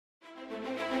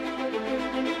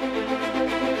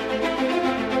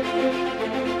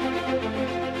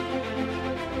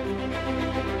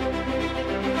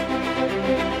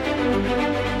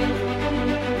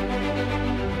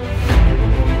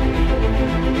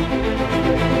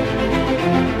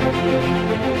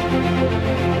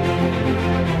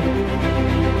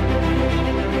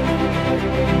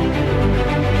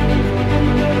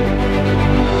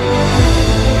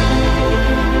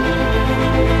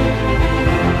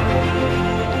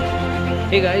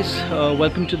Hey guys,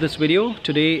 welcome to this video.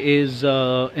 Today is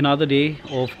another day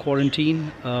of quarantine,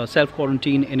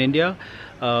 self-quarantine in India.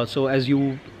 So as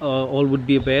you all would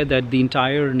be aware that the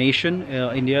entire nation,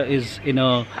 India, is in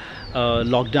a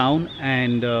lockdown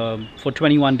and for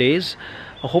 21 days,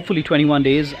 hopefully 21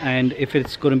 days, and if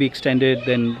it's going to be extended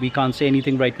then we can't say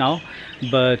anything right now.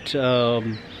 But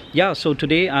yeah, so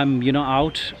today I'm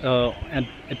out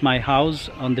at my house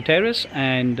on the terrace,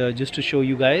 and just to show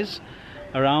you guys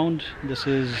around, this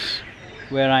is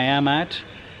where I am at,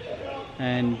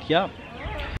 and yeah.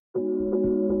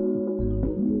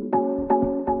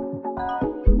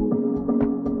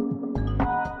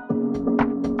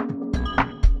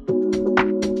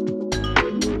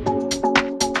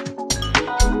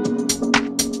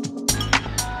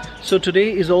 So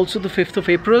today is also the 5th of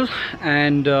April,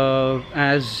 and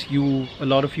as a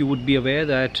lot of you would be aware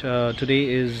that today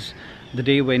is the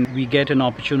day when we get an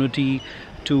opportunity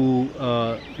to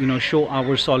show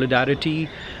our solidarity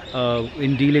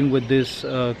in dealing with this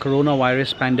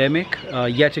coronavirus pandemic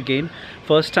yet again.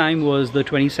 First time was the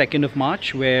 22nd of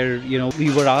March, where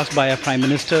we were asked by our Prime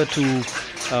Minister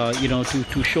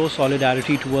to show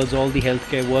solidarity towards all the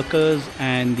healthcare workers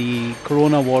and the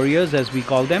corona warriors, as we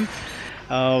call them.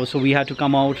 So we had to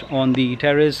come out on the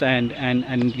terrace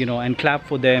and clap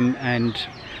for them and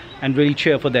really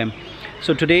cheer for them.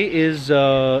 So today is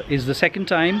the second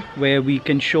time where we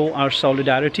can show our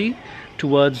solidarity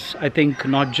towards, I think,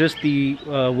 not just the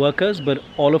workers, but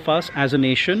all of us as a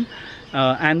nation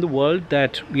and the world,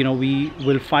 that we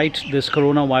will fight this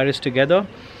coronavirus together.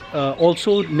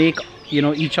 Also make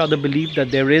each other believe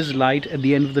that there is light at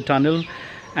the end of the tunnel,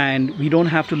 and we don't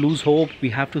have to lose hope.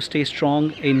 We have to stay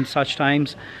strong in such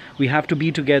times. We have to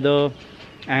be together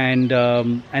and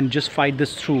just fight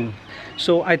this through.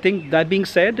 So I think, that being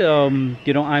said, I'm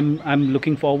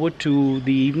looking forward to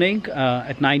the evening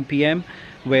at 9 p.m.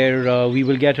 where we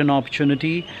will get an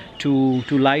opportunity to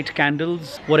light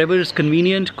candles. Whatever is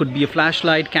convenient, could be a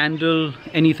flashlight, candle,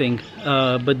 anything.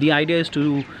 But the idea is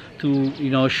to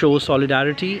show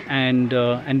solidarity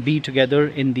and be together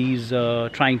in these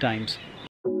trying times.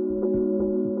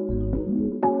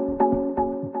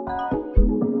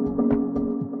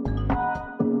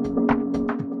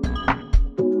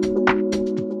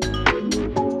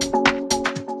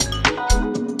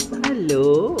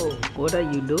 Hello, what are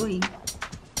you doing?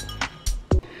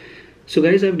 So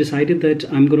guys, I've decided that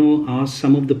I'm going to ask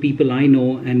some of the people I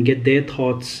know and get their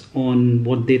thoughts on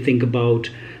what they think about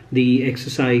the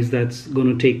exercise that's going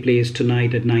to take place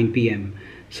tonight at 9 p.m.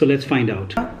 So let's find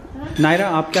out. Naira,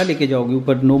 आप क्या लेके जाओगी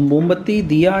ऊपर? मोमबत्ती,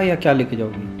 दिया, या क्या लेके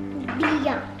जाओगी?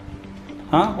 दिया।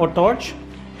 हाँ, और टॉर्च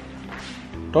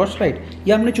लाइट।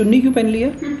 ये आपने चुन्नी क्यों पहन ली है?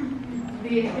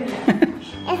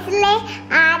 इसलिए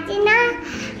आज ना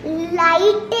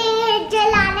लाइट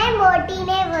जलाना है,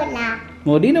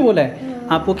 मोदी ने बोला है।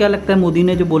 आपको क्या लगता है, मोदी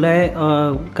ने जो बोला है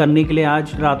करने के लिए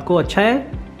आज रात को, अच्छा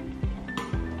है?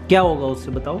 क्या होगा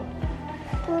उससे, बताओ?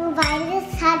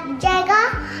 वायरस हट जाएगा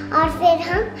और फिर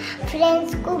हम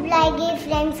फ्रेंड्स को बुलाएंगे,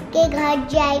 फ्रेंड्स के घर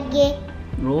जाएंगे।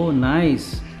 Oh nice.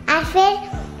 और फिर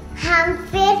हम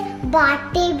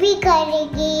बातें भी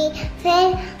करेंगे, फिर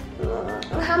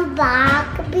हम बाग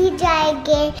भी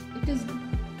जाएंगे। It is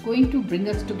going to bring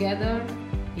us together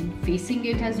in facing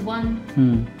it as one.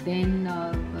 Then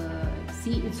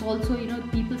see, it's also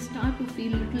people start to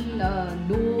feel a little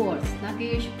low or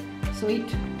sluggish, so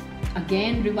it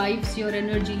again revives your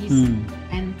energies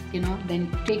and then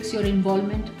takes your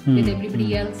involvement with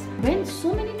everybody else. When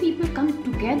so many people come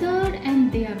together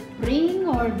and they are praying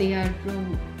or they are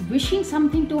wishing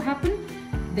something to happen,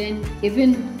 then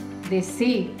even they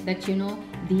say that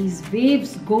these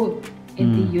waves go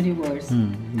in the universe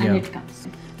and it comes.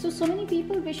 So many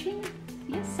people wishing,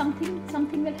 yes, something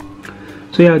will happen.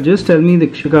 So yeah, just tell me,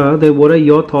 Dikshika, what are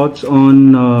your thoughts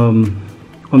on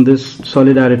this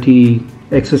solidarity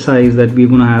exercise that we're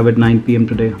going to have at 9 p.m.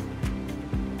 today?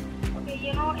 Okay,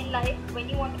 in life, when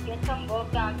you want to get some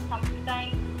work done,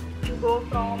 sometimes you go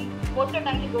from bottom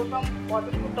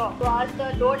to top to ask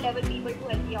the lower level people to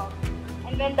help you out.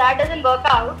 And when that doesn't work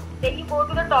out, then you go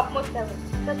to the topmost level.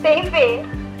 The same way,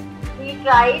 he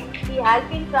has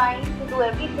been trying to do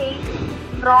everything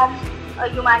from a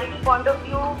humanity point of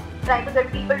view, trying to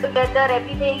get people together,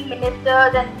 everything,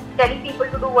 ministers, and telling people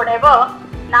to do whatever.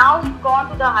 Now he's gone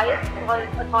to the highest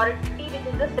authority, which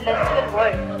is the celestial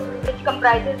world, which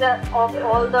comprises of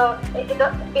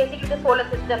basically the solar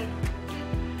system.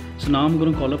 So now I'm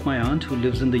going to call up my aunt who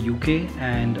lives in the UK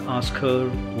and ask her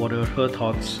what are her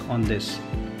thoughts on this.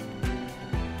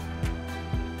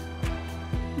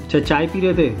 चाय P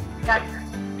रहे थे?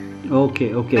 Okay.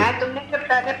 तुमने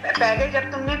पहले जब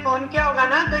तुमने phone किया होगा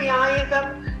ना, तो यहाँ ये सब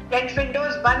फ्रेंच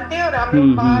विंडोज बंद थे और हम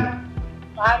लोग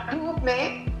बाहर धूप में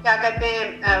क्या कहते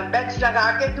हैं बेड्स लगा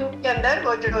के धूप के अंदर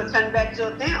वो जो सन बेड्स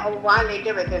होते हैं और वहाँ लेटे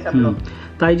हुए थे सब लोग।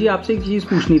 ताई जी आपसे एक चीज़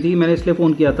पूछनी थी, मैंने इसलिए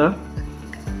फ़ोन किया था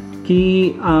कि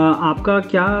आपका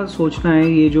क्या सोचना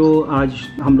है ये जो आज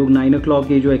हम लोग 9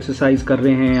 o'clock ये जो एक्सरसाइज कर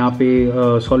रहे हैं यहाँ पे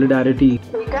सॉलिडारिटी।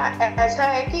 बेटा ऐसा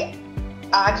है कि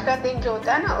आज का दिन जो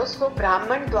होता है ना उसको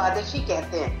ब्राह्मण द्वादशी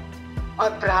कहते हैं और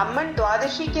ब्राह्मण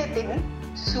द्वादशी के दिन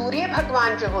सूर्य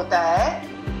भगवान जो होता है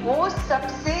वो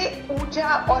सबसे ऊंचा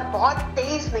और बहुत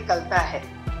तेज निकलता है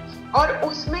और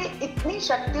उसमें इतनी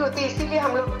शक्ति होती है, इसीलिए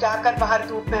हम लोग जाकर बाहर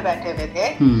धूप में बैठे हुए थे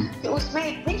कि उसमें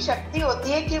इतनी शक्ति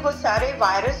होती है कि वो सारे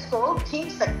वायरस को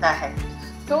खींच सकता है।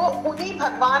 तो उन्हीं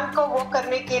भगवान को वो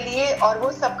करने के लिए और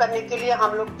वो सब करने के लिए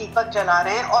हम लोग दीपक जला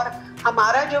रहे हैं। और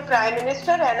हमारा जो प्राइम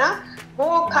मिनिस्टर है ना वो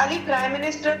खाली प्राइम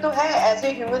मिनिस्टर तो है, एज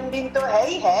ए ह्यूमन बीइंग तो है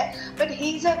ही है, but he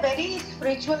is a very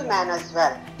spiritual man as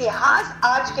well. इतिहास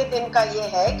आज के दिन का ये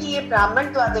है कि ये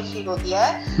ब्राह्मण द्वादशी होती है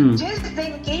जिस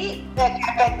दिन की क्या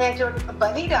कहते हैं जो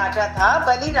बलि राजा था,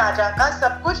 बलि राजा का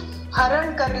सब कुछ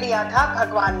हरण कर लिया था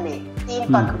भगवान ने 3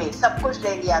 पग में, सब कुछ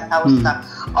ले लिया था उसका।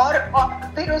 और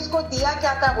फिर उसको दिया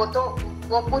क्या था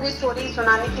वो पूरी स्टोरी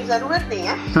सुनाने की जरूरत नहीं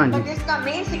है, बट इसका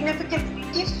मेन सिग्निफिकेंस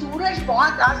कि सूरज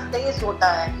बहुत आज तेज होता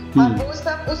है और वो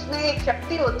सब उसमें एक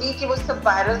शक्ति होती है कि वो सब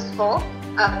वायरस को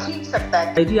खींच सकता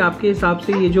है। जी आपके हिसाब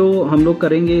से ये जो हम लोग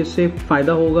करेंगे इससे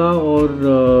फायदा होगा और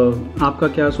आपका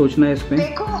क्या सोचना है इसमें?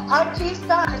 देखो हर चीज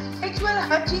का स्पिरिचुअल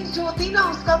हर चीज जो होती है ना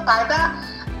उसका फायदा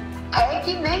है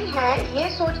कि नहीं है ये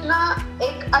सोचना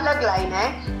एक अलग लाइन है।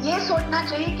 ये सोचना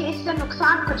चाहिए कि इससे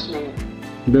नुकसान कुछ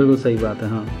नहीं। बिल्कुल सही बात है।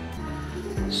 हाँ।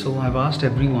 So I've asked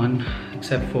everyone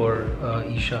except for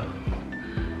Isha.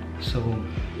 So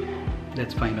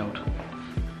let's find out.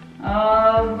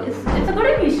 It's a good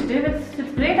initiative.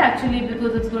 It's great actually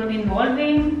because it's going to be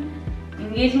involving,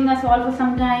 engaging us all for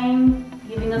some time,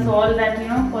 giving us all that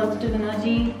positive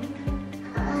energy,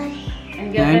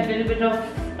 and get that little bit of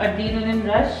adrenaline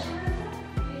rush.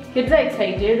 Kids are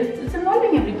excited. It's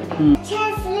involving everybody.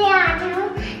 इसलिए आज हम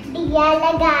दिया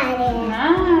लगा रहे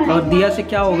हैं। और दिया से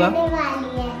क्या होगा?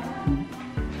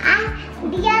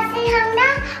 दिया से हम ना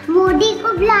मोदी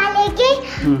को बुला लेके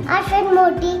और फिर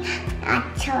मोदी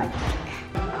अच्छा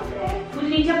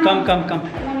कम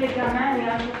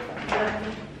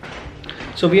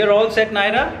So we are all set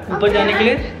Naira ऊपर जाने के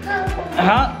लिए?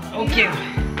 हाँ ओके।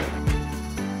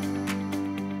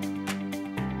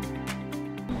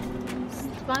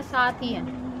 साथ ही है,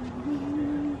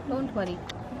 don't worry.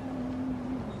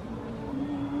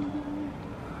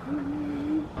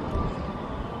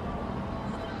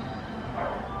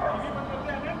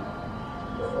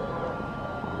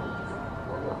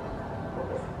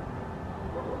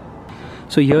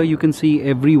 So here you can see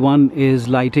everyone is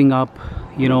lighting up,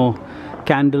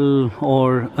 candle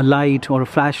or a light or a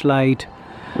flashlight,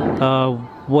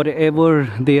 whatever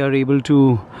they are able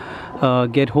to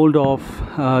get hold of.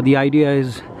 The idea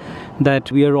is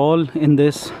that we are all in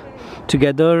this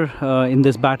together in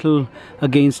this battle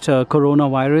against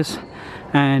coronavirus.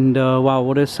 And wow,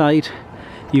 what a sight.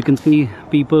 You can see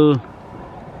people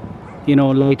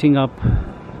lighting up.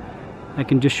 I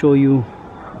can just show you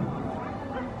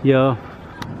here.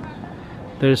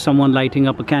 There is someone lighting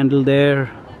up a candle there.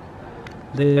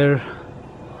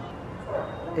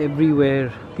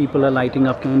 Everywhere people are lighting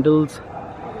up candles,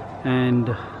 and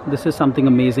this is something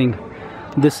amazing.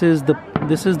 This is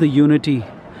the unity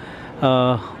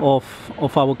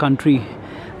of our country,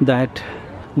 that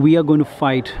we are going to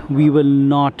fight. We will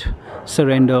not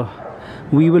surrender.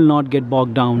 We will not get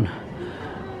bogged down.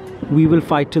 We will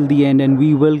fight till the end, and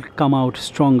we will come out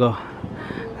stronger.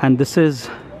 And this is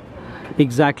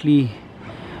exactly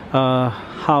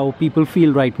how people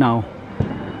feel right now.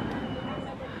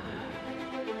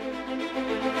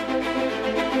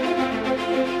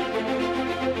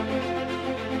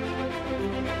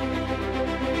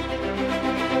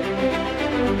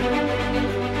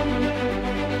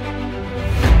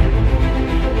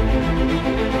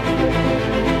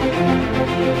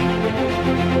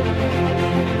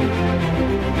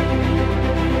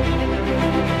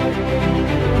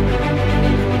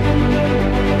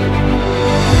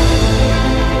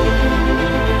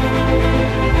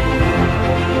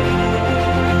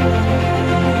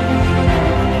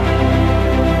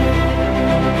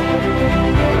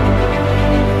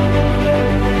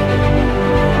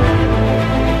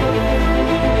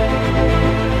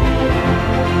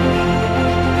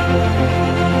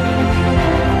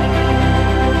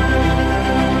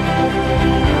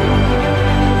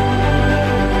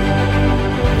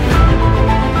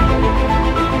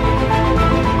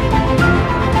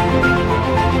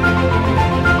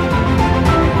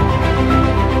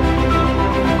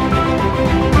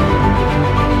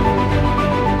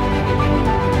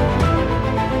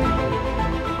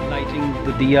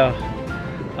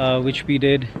 diya which we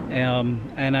did,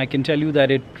 and I can tell you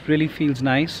that it really feels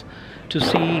nice to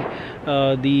see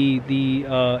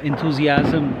the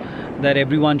enthusiasm that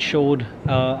everyone showed.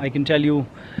 I can tell you,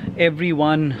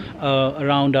 everyone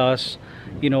around us,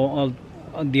 you know, all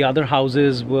the other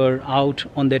houses were out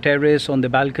on their terrace, on their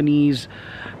balconies,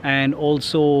 and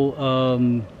also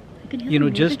you know,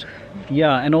 just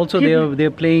and also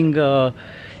they're playing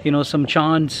you know, some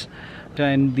chants,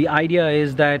 and the idea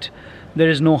is that there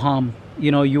is no harm.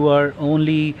 You know, you are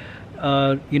only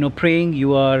you know, praying,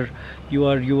 you are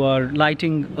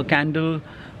lighting a candle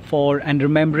for and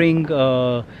remembering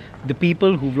the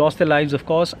people who've lost their lives, of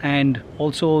course, and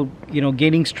also, you know,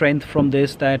 gaining strength from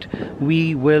this, that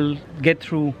we will get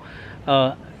through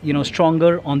you know,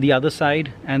 stronger on the other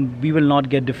side, and we will not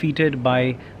get defeated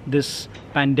by this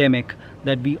pandemic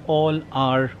that we all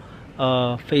are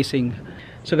facing.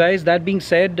 So guys, that being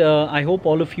said, I hope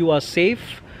all of you are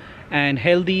safe and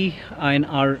healthy and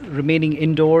are remaining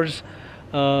indoors.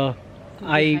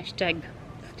 Hashtag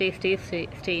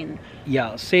stay in.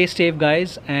 Yeah, stay safe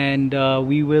guys, and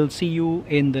we will see you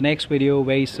in the next video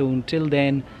very soon. Till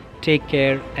then, take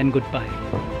care and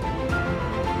goodbye.